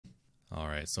All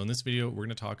right, so in this video, we're going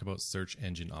to talk about search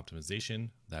engine optimization,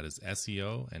 that is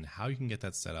SEO, and how you can get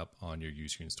that set up on your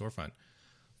Uscreen storefront.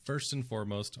 First and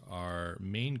foremost, our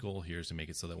main goal here is to make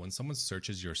it so that when someone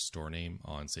searches your store name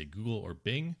on, say, Google or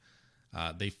Bing,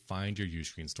 they find your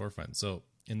Uscreen storefront. So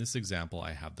in this example,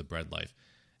 I have the bread life,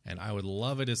 and I would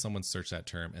love it if someone searched that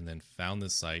term and then found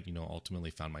this site,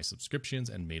 ultimately found my subscriptions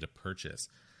and made a purchase.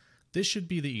 This should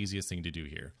be the easiest thing to do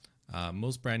here.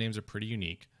 Most brand names are pretty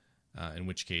unique. In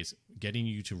which case, getting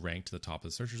you to rank to the top of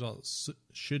the search results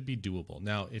should be doable.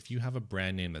 Now, if you have a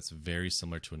brand name that's very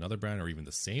similar to another brand or even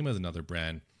the same as another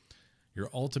brand, you're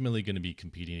ultimately going to be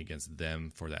competing against them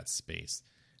for that space.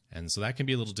 And so that can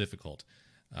be a little difficult.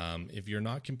 If you're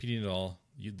not competing at all,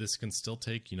 this can still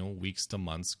take, weeks to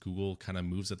months. Google kind of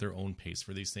moves at their own pace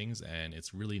for these things, and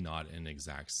it's really not an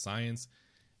exact science,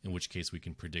 in which case we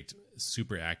can predict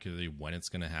super accurately when it's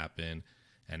going to happen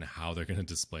and how they're going to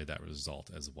display that result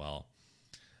as well.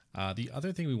 The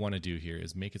other thing we want to do here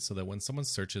is make it so that when someone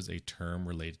searches a term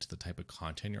related to the type of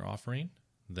content you're offering,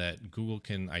 that Google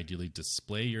can ideally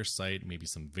display your site, maybe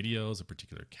some videos, a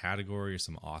particular category, or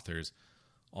some authors,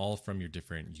 all from your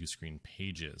different Uscreen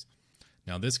pages.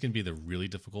 Now, this can be the really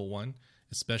difficult one,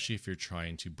 especially if you're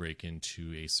trying to break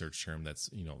into a search term that's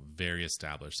very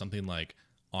established, something like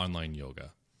online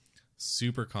yoga.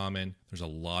 Super common. There's a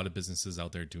lot of businesses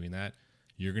out there doing that.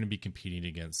 You're going to be competing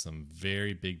against some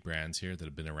very big brands here that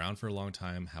have been around for a long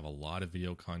time, have a lot of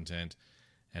video content,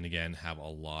 and again, have a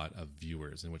lot of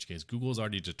viewers, in which case Google has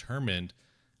already determined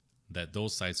that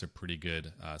those sites are pretty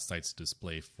good sites to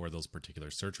display for those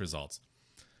particular search results.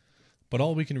 But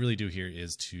all we can really do here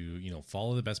is to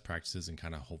follow the best practices and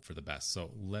kind of hope for the best.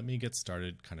 So let me get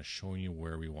started kind of showing you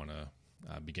where we want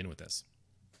to begin with this.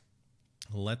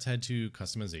 Let's head to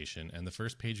customization, and the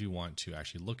first page we want to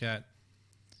actually look at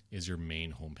is your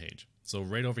main homepage. So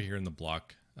right over here in the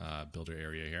block builder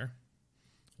area here,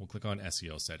 we'll click on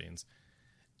SEO settings.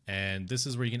 And this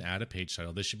is where you can add a page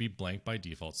title. This should be blank by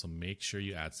default, so make sure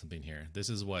you add something here. This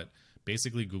is what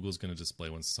basically Google's going to display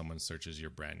when someone searches your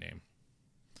brand name.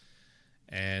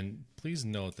 And please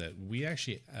note that we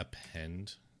actually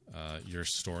append your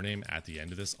store name at the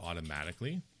end of this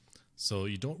automatically. So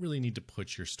you don't really need to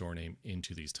put your store name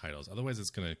into these titles. Otherwise, it's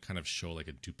going to kind of show like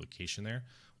a duplication there.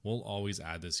 We'll always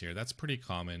add this here. That's pretty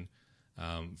common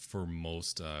for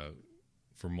most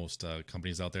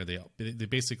companies out there. They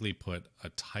basically put a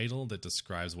title that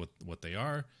describes what they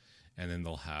are, and then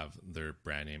they'll have their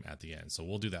brand name at the end. So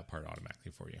we'll do that part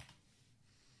automatically for you.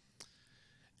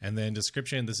 And then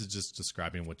description, this is just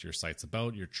describing what your site's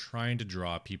about. You're trying to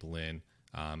draw people in.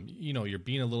 You're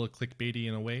being a little clickbaity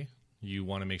in a way. You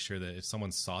want to make sure that if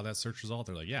someone saw that search result,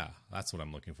 they're like, yeah, that's what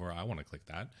I'm looking for. I want to click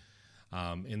that.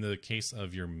 In the case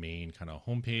of your main kind of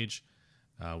homepage,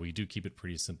 we do keep it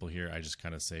pretty simple here. I just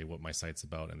kind of say what my site's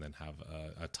about and then have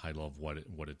a title of what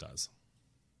it does.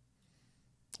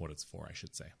 What it's for, I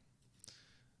should say.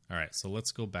 All right, so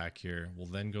let's go back here. We'll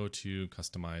then go to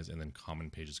customize and then common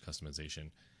pages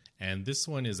customization. And this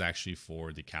one is actually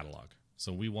for the catalog.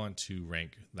 So we want to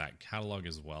rank that catalog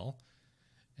as well.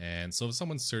 And so if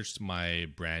someone searched my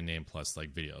brand name plus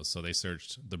like videos, so they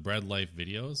searched the bread life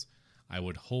videos, I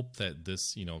would hope that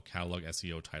this, catalog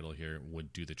SEO title here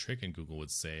would do the trick and Google would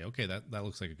say, okay, that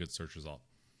looks like a good search result.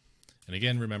 And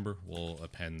again, remember, we'll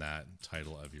append that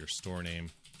title of your store name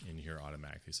in here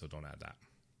automatically, so don't add that.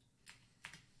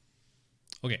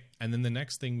 Okay, and then the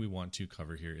next thing we want to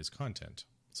cover here is content.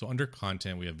 So under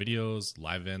content, we have videos,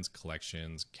 live events,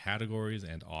 collections, categories,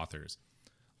 and authors.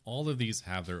 All of these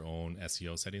have their own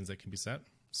SEO settings that can be set.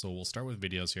 So we'll start with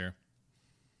videos here.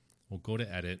 We'll go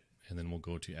to edit, and then we'll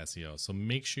go to SEO. So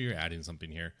make sure you're adding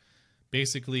something here.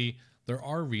 Basically, there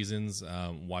are reasons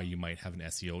why you might have an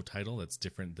SEO title that's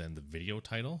different than the video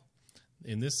title.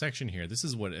 In this section here, this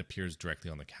is what appears directly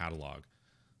on the catalog.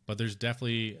 But there's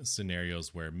definitely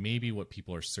scenarios where maybe what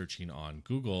people are searching on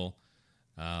Google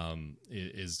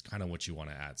is kind of what you want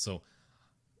to add. So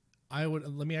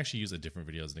let me actually use a different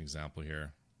video as an example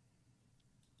here.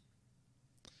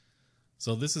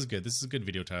 So this is good. This is a good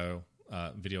video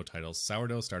title,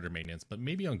 sourdough starter maintenance, but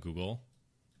maybe on Google,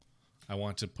 I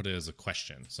want to put it as a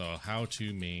question. So how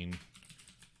to maintain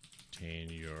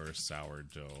your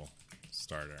sourdough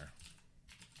starter.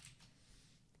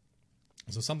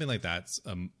 So something like that's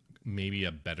maybe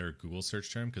a better Google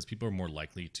search term because people are more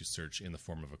likely to search in the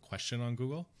form of a question on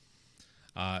Google.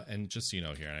 And just so you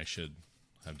know here, and I should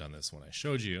have done this when I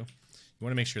showed you, you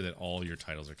want to make sure that all your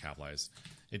titles are capitalized.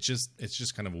 It's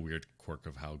just kind of a weird quirk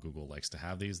of how Google likes to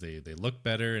have these. They look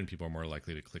better and people are more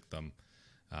likely to click them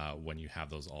when you have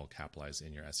those all capitalized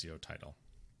in your SEO title.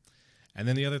 And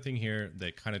then the other thing here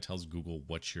that kind of tells Google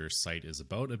what your site is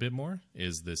about a bit more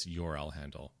is this URL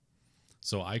handle.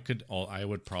 So I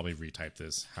would probably retype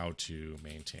this, how to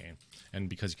maintain. And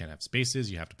because you can't have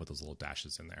spaces, you have to put those little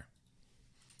dashes in there.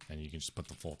 And you can just put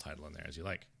the full title in there as you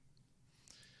like.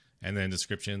 And then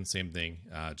description, same thing.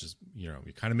 Just, you're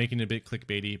kind of making it a bit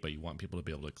clickbaity, but you want people to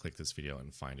be able to click this video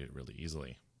and find it really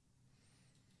easily.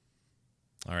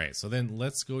 All right, so then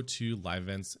let's go to live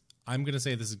events. I'm going to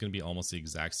say this is going to be almost the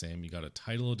exact same. You got a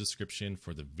title, description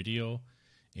for the video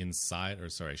inside, or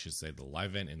sorry, I should say the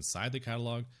live event inside the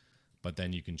catalog, but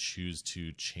then you can choose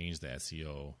to change the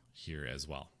SEO here as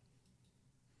well.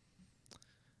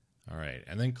 All right,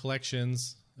 and then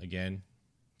collections, again,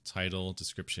 title,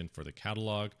 description for the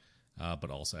catalog,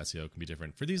 but also SEO can be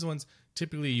different. For these ones,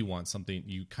 typically you want something,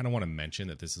 you kind of want to mention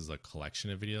that this is a collection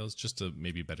of videos just to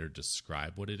maybe better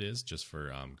describe what it is, just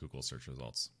for Google search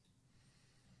results.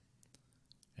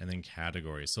 And then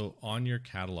categories. So on your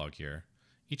catalog here,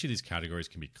 each of these categories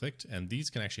can be clicked, and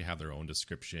these can actually have their own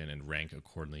description and rank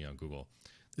accordingly on Google.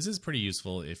 This is pretty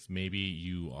useful if maybe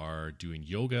you are doing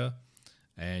yoga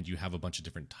and you have a bunch of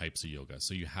different types of yoga.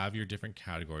 So you have your different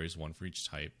categories, one for each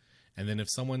type. And then if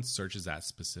someone searches that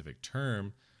specific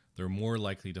term, they're more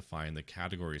likely to find the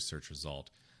category search result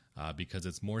because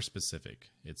it's more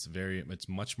specific. It's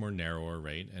much more narrower,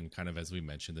 right? And kind of as we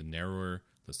mentioned, the narrower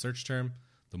the search term,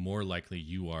 the more likely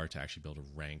you are to actually be able to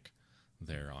rank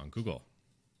there on Google.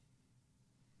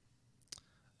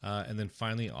 And then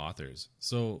finally, authors.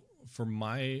 So for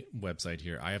my website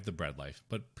here, I have the Bread Life,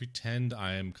 but pretend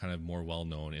I am kind of more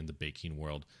well-known in the baking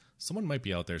world. Someone might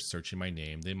be out there searching my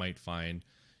name. They might find,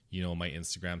 my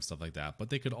Instagram, stuff like that, but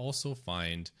they could also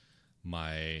find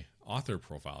my author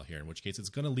profile here, in which case it's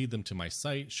going to lead them to my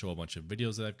site, show a bunch of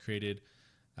videos that I've created.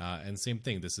 And same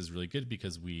thing, this is really good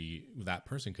because that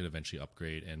person could eventually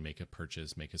upgrade and make a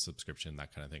purchase, make a subscription,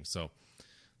 that kind of thing. So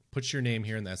put your name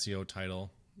here in the SEO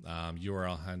title,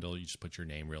 URL handle, you just put your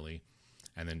name really,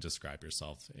 and then describe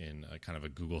yourself in a kind of a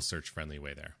Google search friendly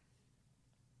way there.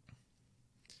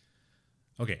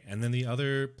 Okay, and then the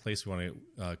other place we want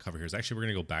to cover here is actually we're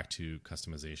going to go back to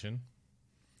customization,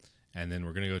 and then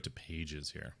we're going to go to pages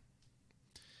here.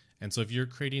 And so if you're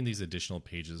creating these additional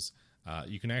pages,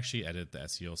 you can actually edit the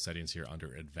SEO settings here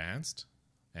under advanced,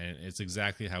 and it's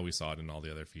exactly how we saw it in all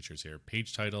the other features here.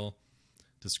 Page title,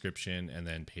 description, and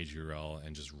then page URL,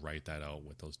 and just write that out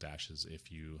with those dashes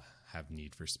if you have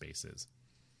need for spaces.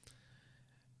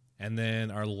 And then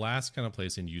our last kind of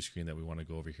place in Uscreen that we want to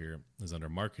go over here is under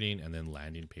marketing and then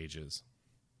landing pages.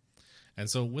 And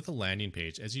so with a landing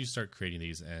page, as you start creating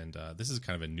these, and this is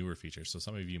kind of a newer feature, so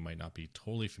some of you might not be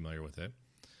totally familiar with it.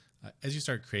 As you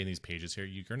start creating these pages here,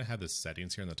 you're going to have the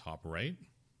settings here in the top right.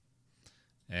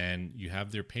 And you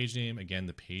have their page name, again,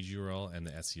 the page URL, and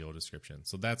the SEO description.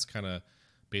 So that's kind of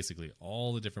basically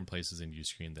all the different places in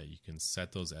Uscreen that you can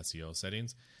set those SEO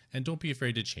settings. And don't be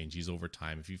afraid to change these over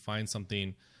time. If you find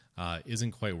something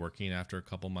isn't quite working after a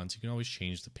couple months, you can always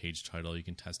change the page title. You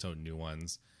can test out new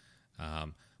ones.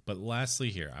 But lastly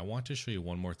here, I want to show you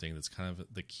one more thing that's kind of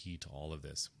the key to all of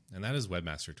this, and that is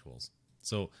Webmaster Tools.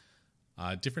 So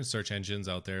different search engines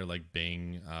out there like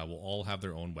Bing will all have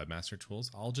their own Webmaster Tools.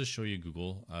 I'll just show you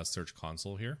Google Search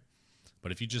Console here.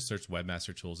 But if you just search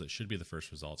Webmaster Tools, it should be the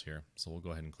first result here. So we'll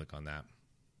go ahead and click on that.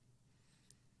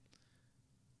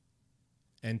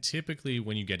 And typically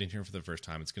when you get in here for the first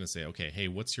time, it's going to say, okay, hey,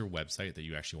 what's your website that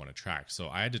you actually want to track? So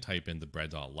I had to type in the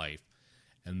bread.life.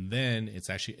 And then it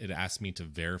asked me to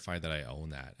verify that I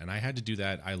own that. And I had to do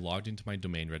that. I logged into my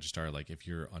domain registrar. Like if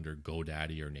you're under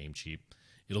GoDaddy or Namecheap,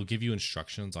 it'll give you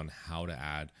instructions on how to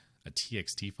add a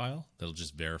TXT file that'll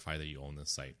just verify that you own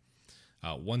this site.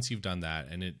 Once you've done that,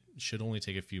 and it should only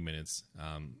take a few minutes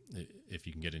if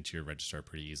you can get into your registrar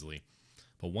pretty easily.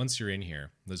 But once you're in here,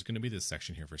 there's going to be this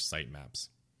section here for sitemaps.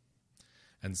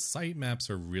 And sitemaps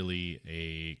are really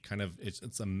a kind of,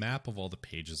 it's a map of all the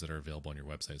pages that are available on your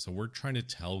website. So we're trying to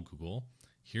tell Google,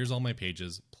 here's all my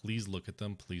pages, please look at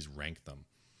them, please rank them.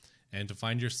 And to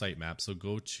find your sitemap, so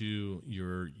go to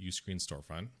your Uscreen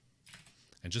storefront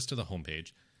and just to the home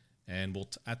page, and we'll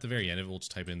at the very end of it, we'll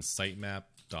just type in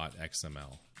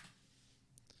sitemap.xml.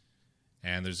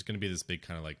 And there's going to be this big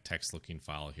kind of like text looking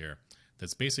file here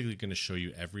that's basically going to show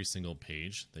you every single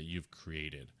page that you've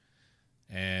created.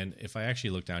 And if I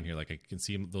actually look down here, like I can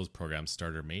see those programs,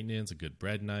 starter maintenance, a good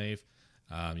bread knife.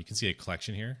 You can see a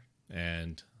collection here,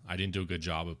 and I didn't do a good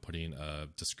job of putting a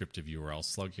descriptive URL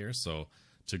slug here. So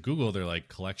to Google, they're like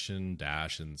collection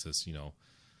dash and it's this,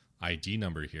 ID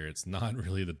number here. It's not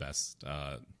really the best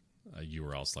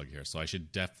URL slug here. So I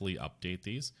should definitely update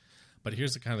these. But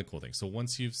here's the kind of the cool thing. So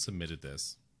once you've submitted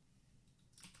this,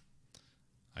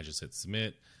 I just hit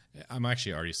submit, I'm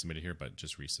actually already submitted here, but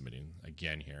just resubmitting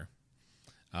again here.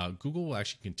 Google will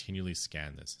actually continually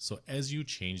scan this. So as you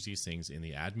change these things in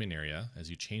the admin area, as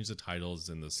you change the titles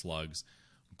and the slugs,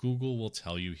 Google will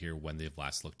tell you here when they've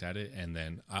last looked at it and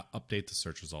then update the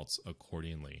search results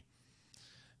accordingly.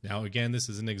 Now, again, this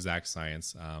isn't exact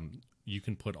science. You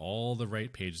can put all the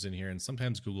right pages in here, and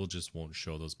sometimes Google just won't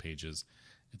show those pages.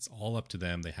 It's all up to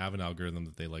them. They have an algorithm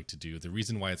that they like to do. The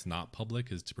reason why it's not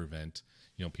public is to prevent,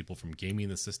 people from gaming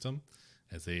the system,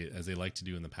 as they like to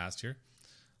do in the past here.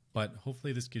 But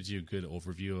hopefully this gives you a good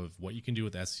overview of what you can do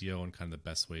with SEO and kind of the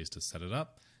best ways to set it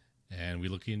up. And we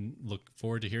look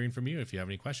forward to hearing from you if you have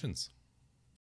any questions.